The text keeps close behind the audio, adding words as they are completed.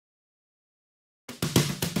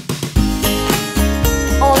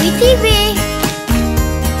TV.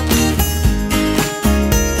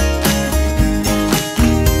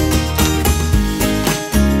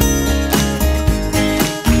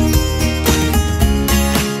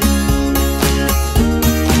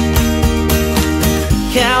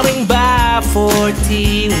 Counting by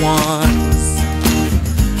 41s,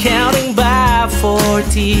 counting by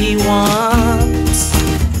 41s,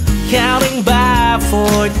 counting by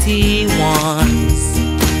 41s.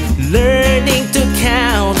 Learning to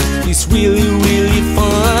count is really, really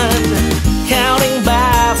fun. Counting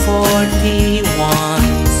by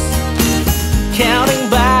 41s, counting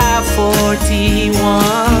by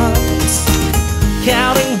 41s,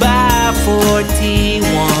 counting by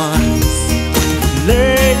 41s.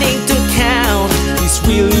 Learning to count is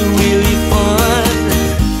really, really fun.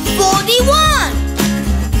 41,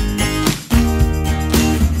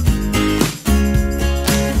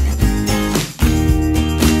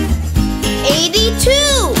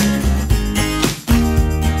 82,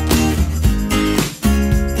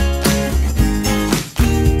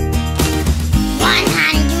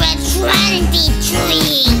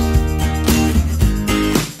 123,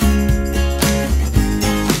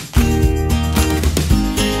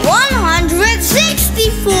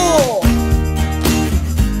 164,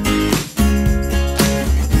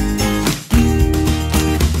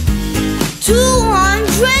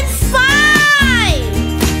 205,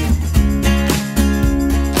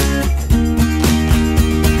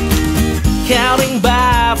 'Counting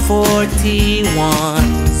by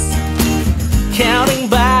 41s, counting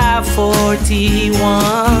by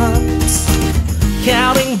 41s,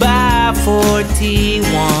 counting by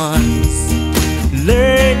 41s.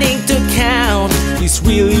 Learning to count is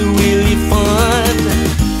really, really fun.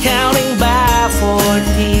 Counting by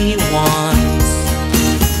 41s,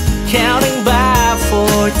 counting by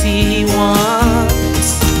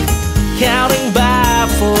 41s, counting by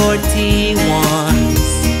 41s.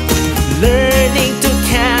 Learning to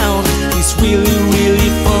count is really,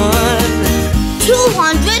 really fun.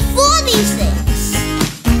 246,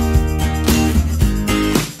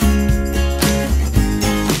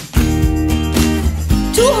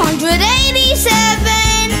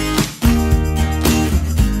 287,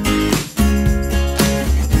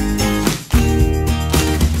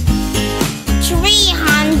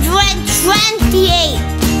 328,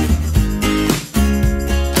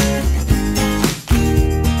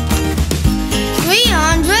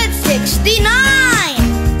 369,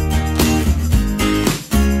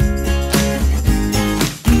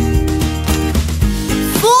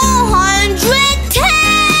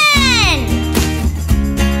 410,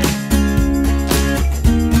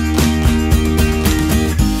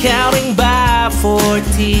 Counting by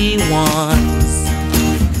 41s,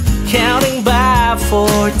 counting by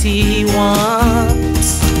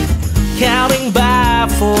 41s, counting by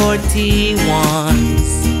 41s.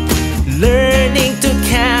 Learning to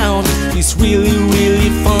count is really, really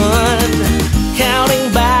fun.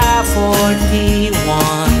 Counting by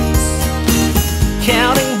 41s,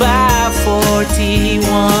 counting by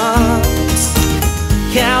 41s,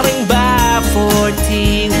 counting by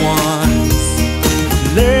 41s.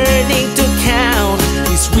 Learning to count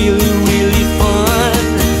is really, really fun.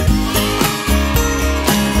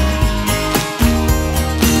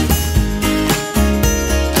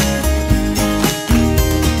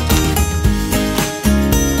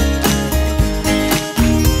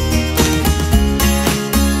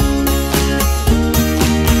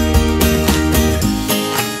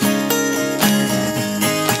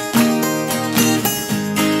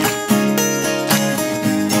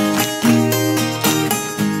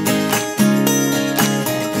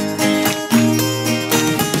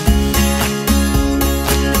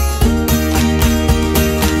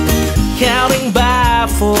 Counting by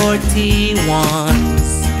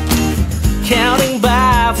 41s, counting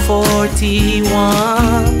by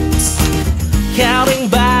 41s, counting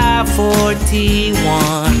by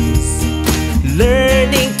 41s.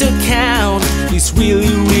 Learning to count is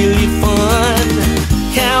really, really fun.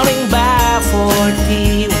 Counting by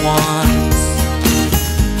 41s,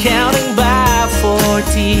 counting by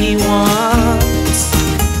 41s,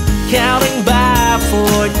 counting by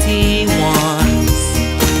 41s.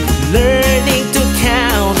 Learning to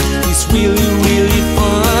count is really, really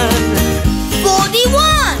fun.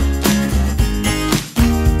 41,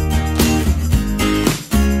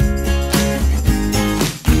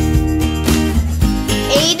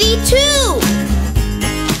 82,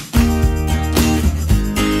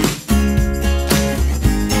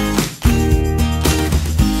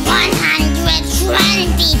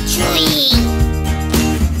 123,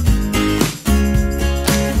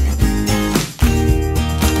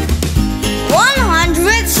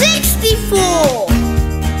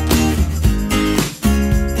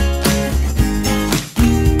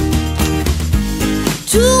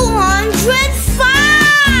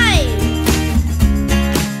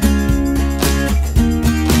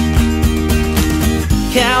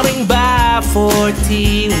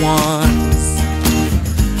 41s.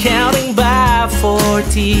 Counting by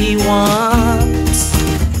 41s.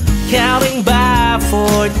 Counting by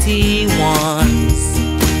 41s.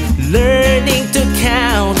 Learning to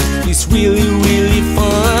count is really, really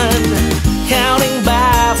fun. Counting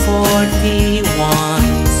by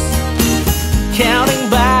 41s. Counting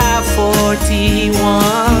by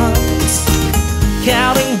 41s.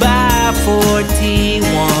 Counting by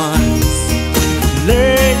 41s.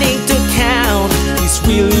 Learning to count is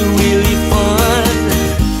really, really fun.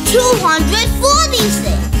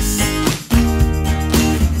 246.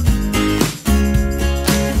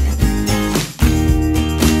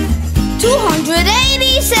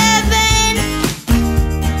 287.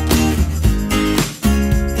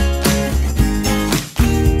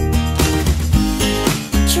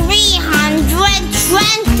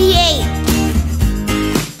 328.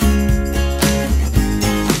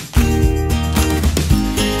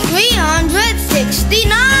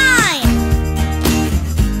 369.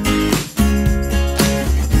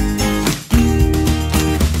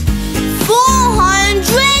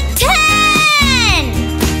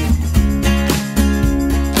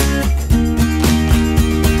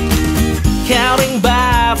 410. Counting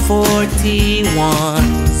by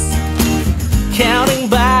 41s. Counting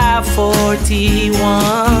by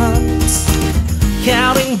 41s.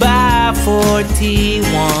 Counting by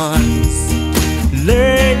 41s.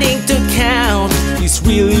 Learning to count is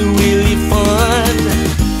really, really fun.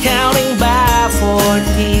 Counting by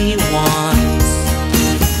 41s.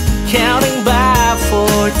 Counting by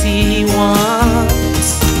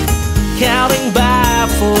 41s. Counting by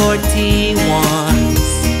 41s.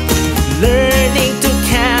 Learning to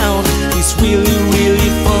count is really,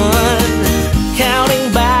 really fun.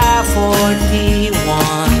 Counting by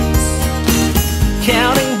 41s.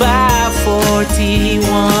 Counting by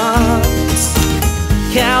 41s.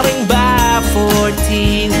 Counting by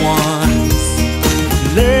 41s.